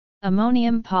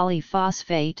Ammonium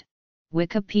polyphosphate,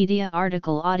 Wikipedia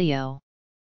article audio.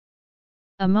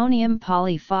 Ammonium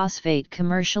polyphosphate,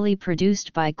 commercially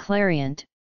produced by Clariant,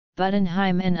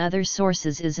 Budenheim and other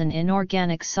sources, is an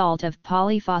inorganic salt of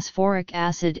polyphosphoric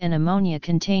acid and ammonia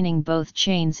containing both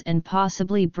chains and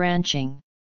possibly branching.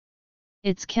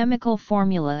 Its chemical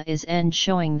formula is N,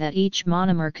 showing that each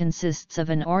monomer consists of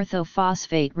an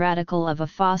orthophosphate radical of a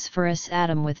phosphorus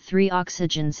atom with 3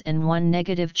 oxygens and 1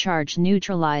 negative charge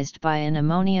neutralized by an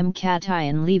ammonium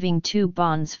cation, leaving 2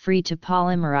 bonds free to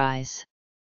polymerize.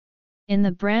 In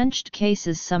the branched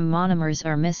cases, some monomers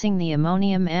are missing the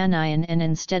ammonium anion and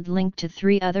instead linked to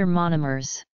 3 other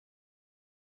monomers.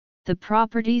 The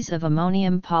properties of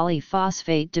ammonium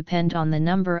polyphosphate depend on the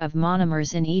number of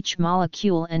monomers in each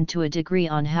molecule and to a degree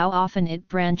on how often it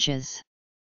branches.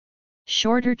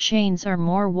 Shorter chains are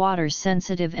more water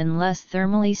sensitive and less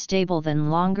thermally stable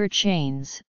than longer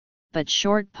chains, but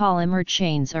short polymer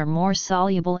chains are more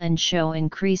soluble and show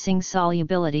increasing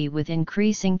solubility with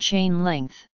increasing chain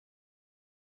length.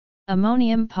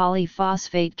 Ammonium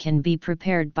polyphosphate can be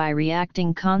prepared by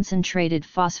reacting concentrated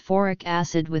phosphoric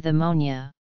acid with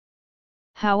ammonia.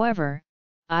 However,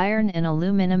 iron and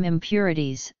aluminum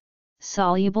impurities,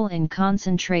 soluble in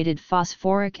concentrated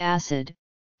phosphoric acid,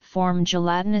 form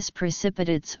gelatinous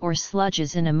precipitates or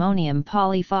sludges in ammonium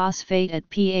polyphosphate at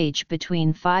pH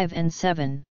between 5 and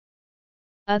 7.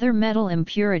 Other metal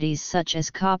impurities such as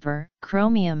copper,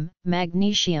 chromium,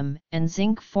 magnesium, and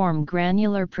zinc form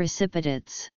granular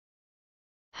precipitates.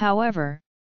 However,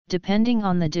 depending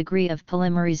on the degree of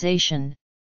polymerization,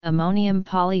 ammonium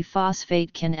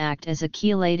polyphosphate can act as a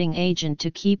chelating agent to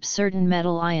keep certain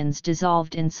metal ions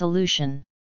dissolved in solution.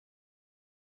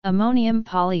 Ammonium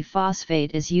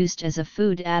polyphosphate is used as a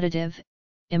food additive,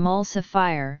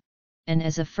 emulsifier, and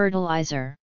as a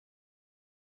fertilizer.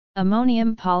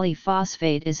 Ammonium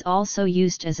polyphosphate is also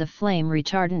used as a flame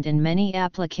retardant in many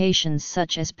applications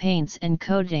such as paints and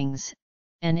coatings,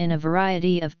 and in a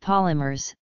variety of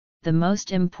polymers. The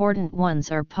most important ones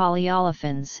are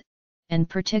polyolefins, and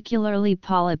particularly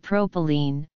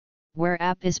polypropylene, where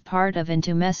AP is part of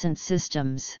intumescent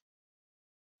systems.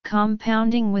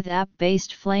 Compounding with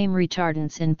AP-based flame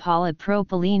retardants in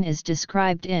polypropylene is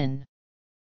described in.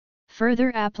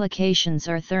 Further applications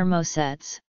are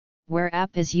thermosets, where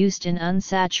AP is used in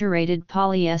unsaturated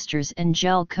polyesters and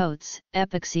gel coats,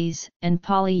 epoxies, and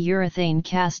polyurethane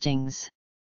castings.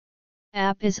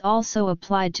 AP is also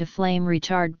applied to flame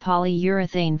retard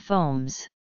polyurethane foams.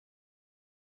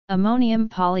 Ammonium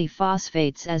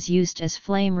polyphosphates, as used as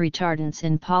flame retardants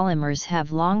in polymers,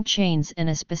 have long chains and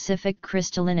a specific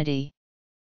crystallinity.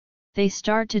 They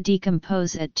start to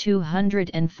decompose at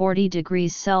 240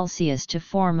 degrees Celsius to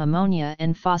form ammonia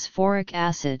and phosphoric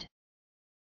acid.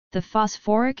 The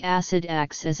phosphoric acid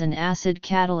acts as an acid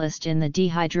catalyst in the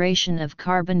dehydration of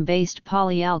carbon-based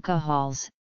polyalcohols,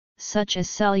 such as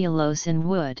cellulose in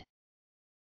wood.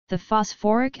 The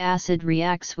phosphoric acid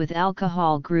reacts with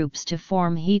alcohol groups to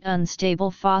form heat-unstable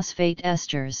phosphate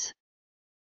esters.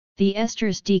 The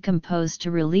esters decompose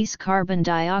to release carbon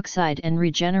dioxide and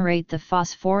regenerate the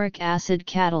phosphoric acid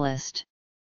catalyst.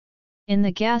 In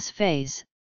the gas phase,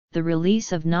 the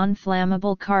release of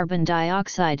non-flammable carbon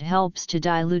dioxide helps to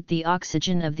dilute the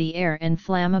oxygen of the air and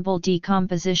flammable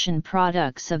decomposition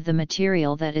products of the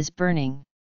material that is burning.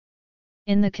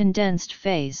 In the condensed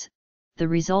phase, the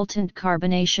resultant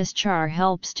carbonaceous char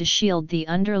helps to shield the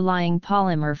underlying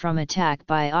polymer from attack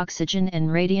by oxygen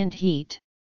and radiant heat.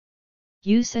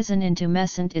 Use as an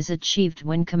intumescent is achieved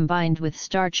when combined with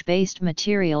starch-based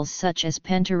materials such as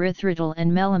penterythritol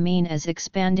and melamine as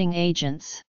expanding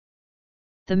agents.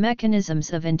 The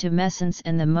mechanisms of intumescence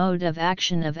and the mode of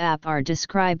action of AP are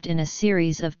described in a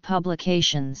series of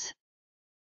publications.